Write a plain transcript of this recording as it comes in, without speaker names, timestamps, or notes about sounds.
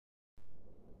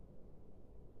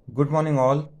Good morning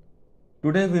all.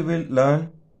 Today we will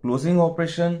learn closing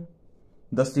operation.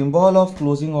 The symbol of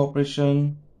closing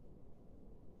operation.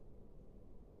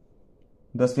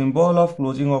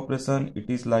 It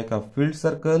is like a filled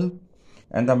circle,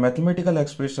 and the mathematical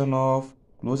expression of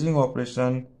closing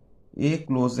operation A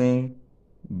closing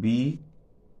B,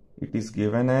 it is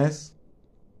given as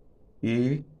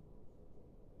A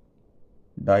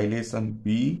dilation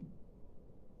B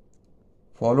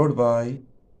followed by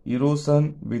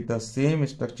erosion with the same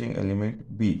structuring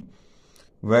element B,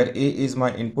 where A is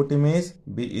my input image,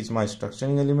 B is my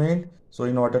structuring element. So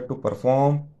in order to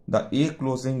perform the A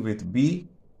closing with B,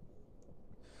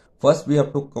 first we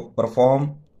have to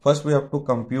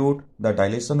compute the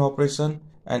dilation operation,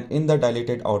 and in the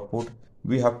dilated output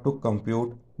we have to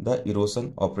compute the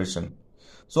erosion operation.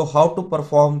 So how to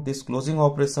perform this closing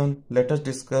operation? Let us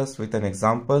discuss with an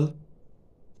example.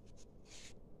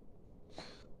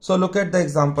 So look at the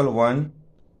example 1.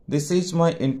 This is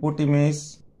my input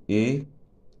image A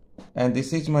and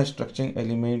this is my structuring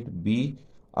element B.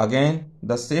 Again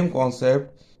the same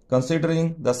concept.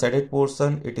 Considering the shaded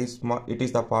portion, it is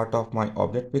the part of my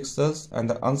object pixels, and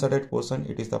the unshaded portion,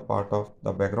 it is the part of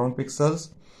the background pixels.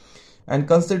 And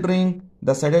considering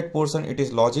the shaded portion, it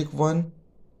is logic 1,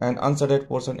 and unshaded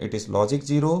portion, it is logic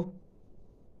 0.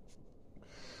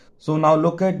 So now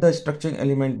look at the structuring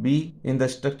element B. In the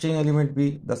structuring element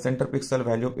B, the center pixel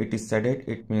value, it is shaded,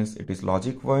 it means it is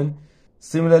logic 1.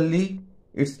 Similarly,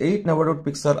 its 8 neighborhood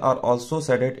pixels are also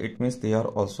shaded, it means they are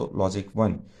also logic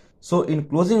 1. So in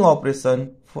closing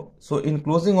operation,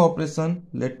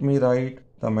 let me write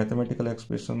the mathematical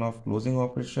expression of closing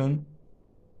operation.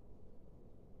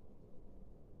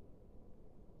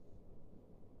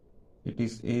 It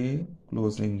is A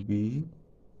closing B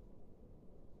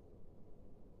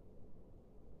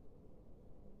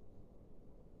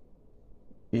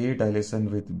A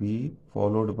dilation with B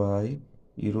followed by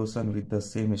erosion with the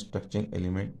same structuring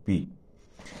element B.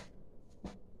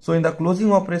 So in the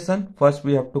closing operation, first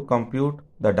we have to compute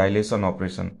the dilation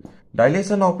operation.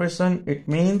 Dilation operation, it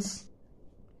means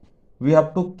we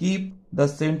have to keep the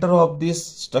center of this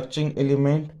structuring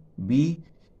element B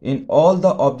in all the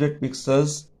object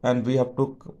pixels, and we have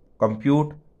to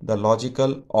compute the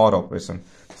logical OR operation.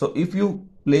 So if you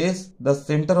place the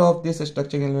center of this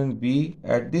structuring element B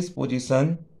at this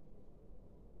position,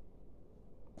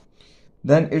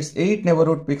 then its 8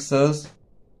 neighborhood pixels,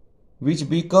 which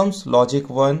becomes logic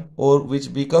 1 or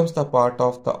which becomes the part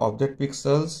of the object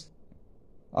pixels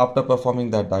after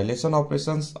performing the dilation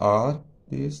operations, are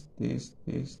this.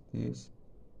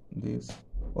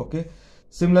 Okay.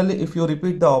 Similarly, if you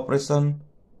repeat the operation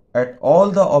at all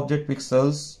the object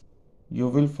pixels, you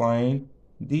will find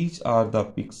these are the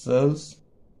pixels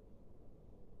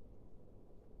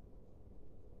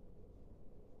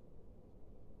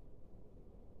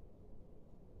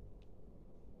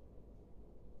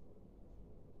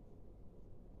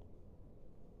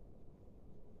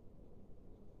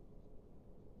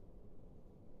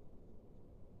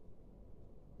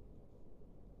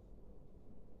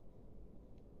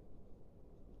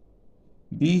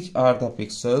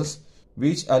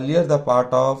which earlier the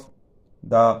part of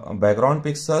the background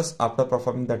pixels. After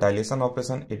performing the dilation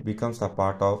operation, it becomes the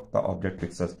part of the object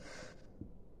pixels.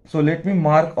 So let me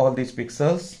mark all these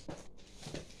pixels.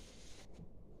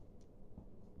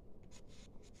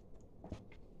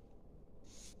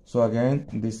 So again,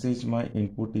 this is my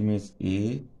input image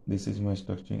A, this is my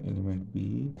structuring element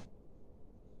B,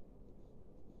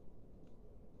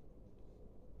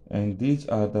 and these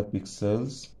are the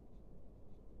pixels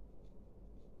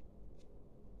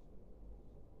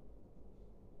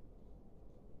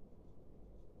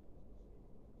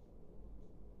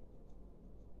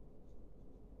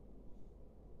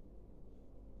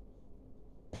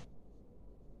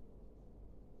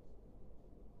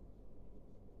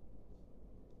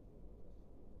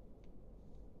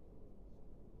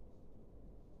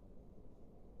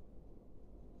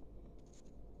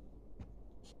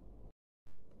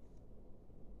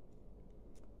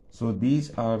so these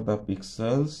are the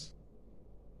pixels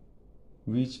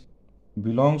which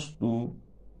belongs to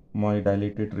my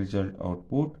dilated result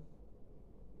output.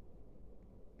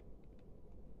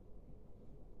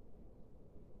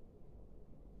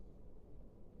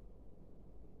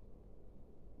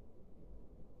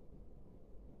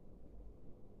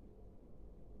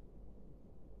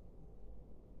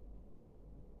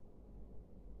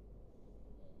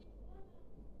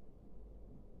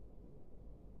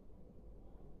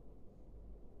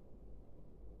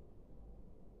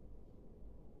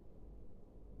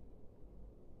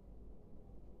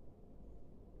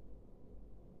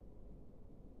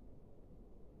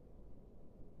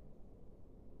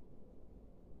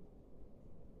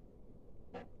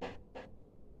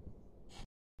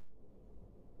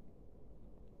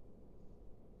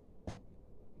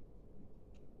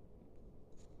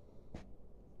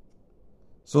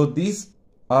 So these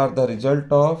are the result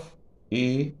of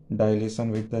A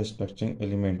dilation with the structuring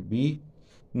element B.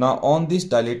 Now on this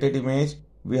dilated image,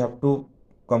 we have to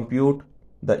compute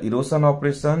the erosion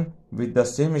operation with the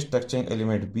same structuring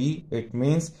element B. It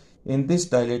means in this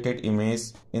dilated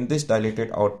image, in this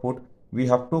dilated output, we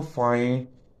have to find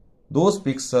those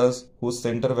pixels whose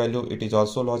center value it is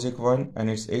also logic 1 and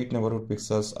its 8 neighborhood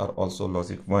pixels are also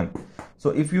logic 1.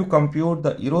 So if you compute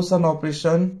the erosion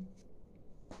operation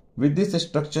with this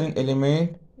structuring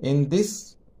element in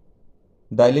this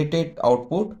dilated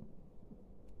output,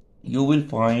 you will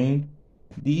find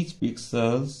these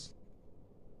pixels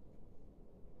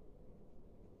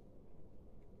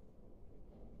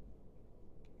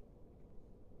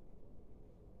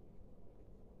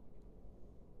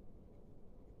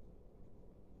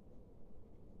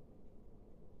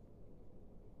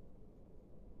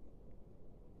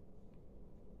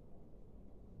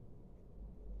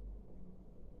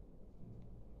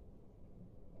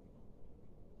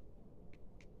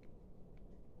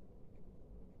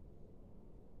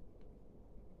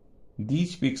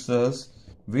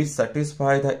which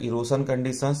satisfy the erosion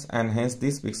conditions, and hence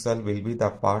this pixel will be the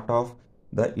part of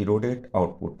the eroded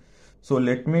output. So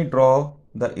let me draw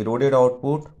the eroded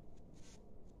output.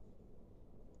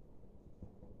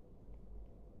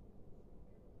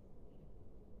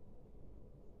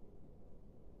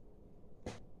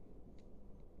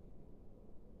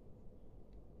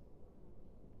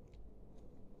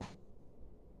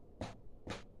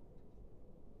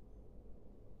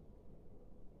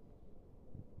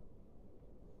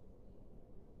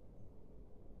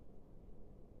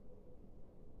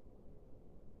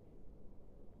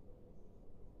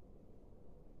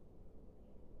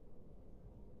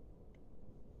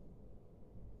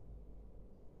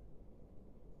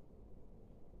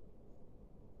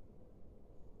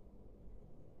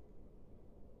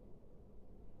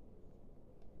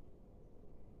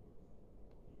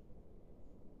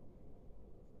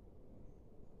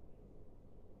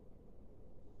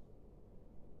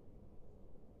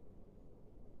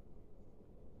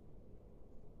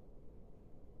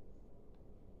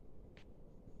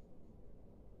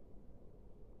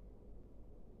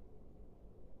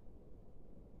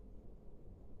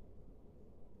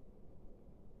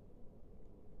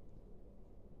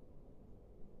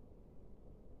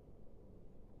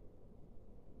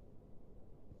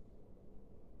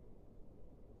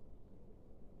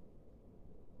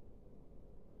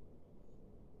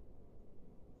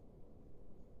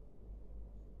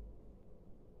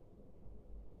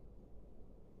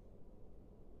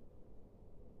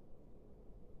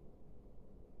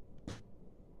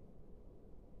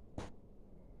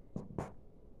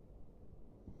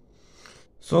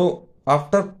 So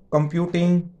after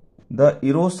computing the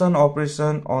erosion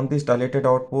operation on this dilated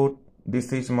output,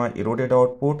 this is my eroded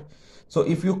output. So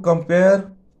if you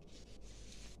compare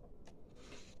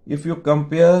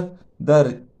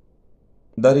the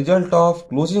result of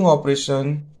closing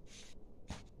operation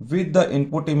with the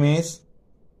input image,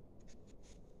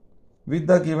 with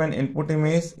the given input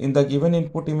image, in the given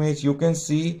input image you can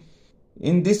see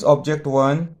in this object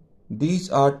 1, these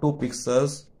are 2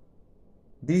 pixels.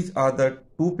 These are the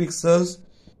 2 pixels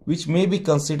which may be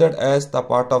considered as the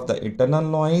part of the internal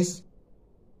noise,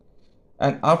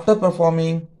 and after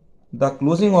performing the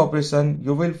closing operation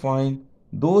you will find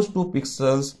those 2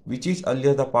 pixels which is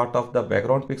earlier the part of the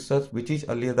background pixels, which is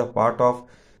earlier the part of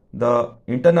the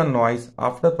internal noise.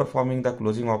 After performing the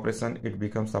closing operation it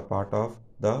becomes a part of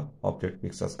the object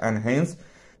pixels, and hence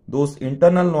those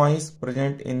internal noise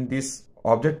present in this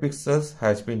object pixels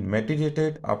has been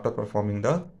mitigated after performing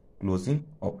the closing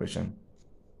operation.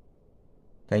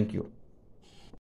 Thank you.